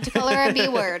bag. I wanted to call her a B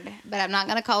word, but I'm not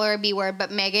going to call her a B word.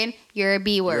 But Megan, you're a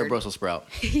B word. You're a Brussels sprout.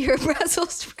 You're a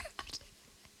Brussels sprout.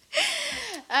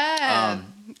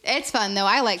 It's fun, though.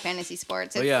 I like fantasy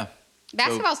sports. Yeah.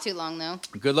 Basketball's too long, though.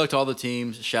 Good luck to all the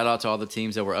teams. Shout out to all the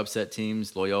teams that were upset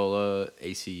teams. Loyola,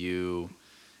 ACU.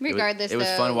 Regardless, it was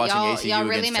fun watching ACU y'all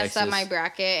really against messed Texas. up my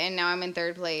bracket, and now I'm in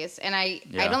third place. And I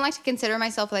don't like to consider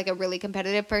myself like a really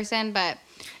competitive person, but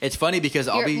it's funny because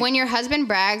when your husband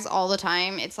brags all the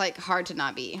time, it's like hard to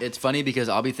not be. It's funny because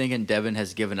I'll be thinking Devin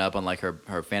has given up on like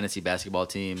her fantasy basketball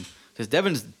team because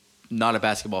Devin's not a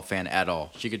basketball fan at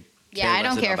all. She could I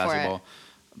don't care for it.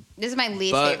 This is my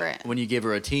least favorite. When you give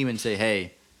her a team and say,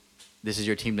 "Hey, this is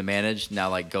your team to manage. Now,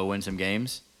 like, go win some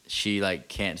games." She like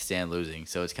can't stand losing,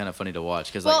 so it's kind of funny to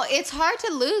watch. Because it's hard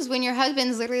to lose when your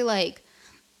husband's literally like,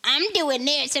 "I'm doing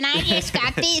this, and I just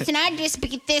got this, and I just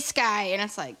beat this guy," and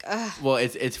it's like, ugh. Well,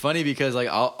 it's funny because like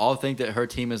I'll think that her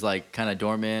team is like kind of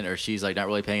dormant or she's like not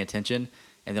really paying attention,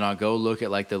 and then I'll go look at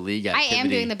like the league activity. I am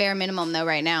doing the bare minimum though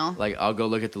right now. Like I'll go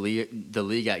look at the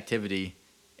league activity,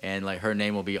 and like her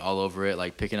name will be all over it,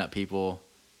 like picking up people,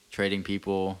 trading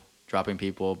people, dropping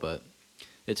people, but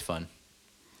it's fun.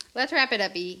 Let's wrap it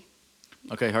up, E.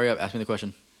 Okay, hurry up. Ask me the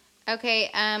question.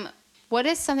 Okay, what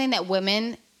is something that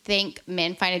women think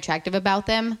men find attractive about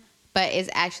them, but is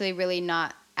actually really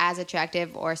not as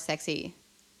attractive or sexy?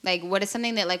 Like, what is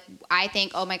something that, like, I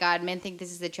think, oh my God, men think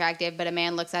this is attractive, but a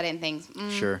man looks at it and thinks,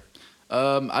 Sure.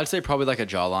 I'd say probably like a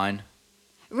jawline.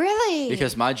 Really?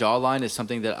 Because my jawline is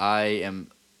something that I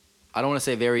don't want to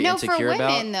say very insecure about. No,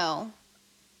 for women, though.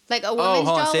 Like, a woman's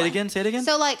hold on. jawline. Say it again.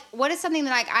 So, like, what is something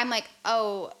that, like, I'm like,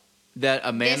 oh, that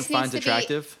a man This finds needs to be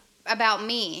attractive, about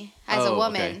me as a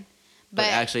woman. okay. But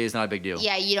actually, it's not a big deal.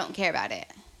 yeah, you don't care about it.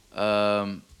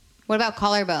 Um, What about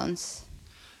collarbones?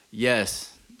 yes.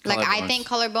 Like, I Collarbones. think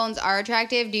collarbones are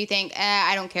attractive. Do you think,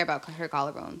 I don't care about her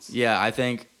collarbones? Yeah, I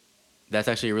think that's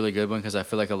actually a really good one because I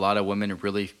feel like a lot of women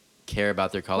really care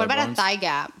about their collarbones. What about a thigh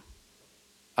gap?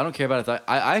 I don't care about a thigh.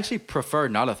 I actually prefer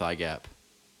not a thigh gap.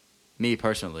 Me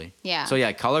personally. Yeah. So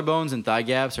yeah, collarbones and thigh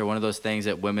gaps are one of those things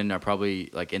that women are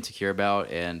probably like insecure about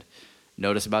and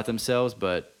notice about themselves,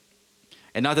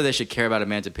 and not that they should care about a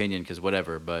man's opinion because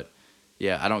whatever, but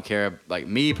yeah, I don't care. Like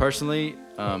me personally,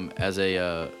 as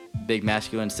a big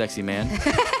masculine sexy man,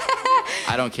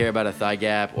 I don't care about a thigh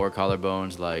gap or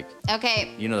collarbones. Like,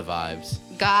 Okay. you know the vibes.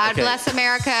 God Okay. bless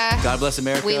America. God bless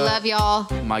America. We love y'all.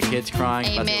 My kid's crying.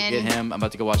 I'm about to Amen. go get him. I'm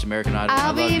about to go watch American Idol. I'll I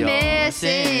love be y'all.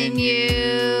 missing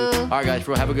you. All right, guys.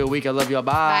 Have a good week. I love y'all.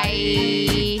 Bye.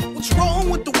 Bye. What's wrong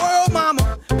with the world,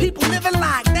 mama? People living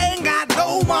like they ain't got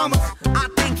no mamas. I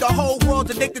think the whole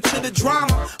world's addicted to the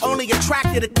drama, only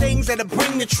attracted to things that'll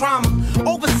bring the trauma.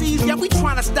 Overseas, yeah, we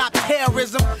trying to stop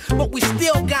terrorism, but we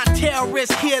still got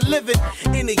terrorists here living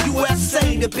in the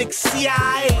USA, the big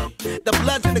CIA, the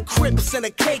Bloods and the Crips and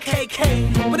the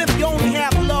KKK. But if you only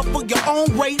have love for your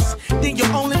own race, then you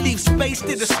only leave space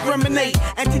to discriminate,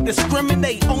 and to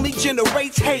discriminate only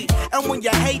generates hate. And when you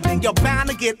hate, then you're bound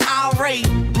to get irate.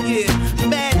 Yeah,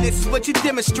 madness is what you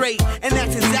demonstrate, and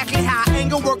that's exactly how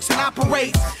anger works and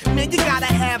operates. Man, you gotta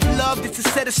have love just to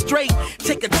set it straight.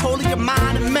 Take control of your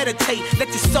mind and meditate. Let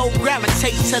your soul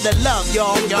gravitate to the love,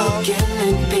 y'all. People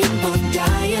killing, people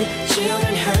dying,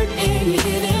 children hurt and you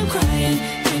hear them crying.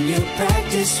 When you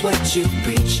practice what you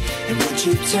preach, and would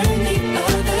you turn the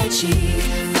other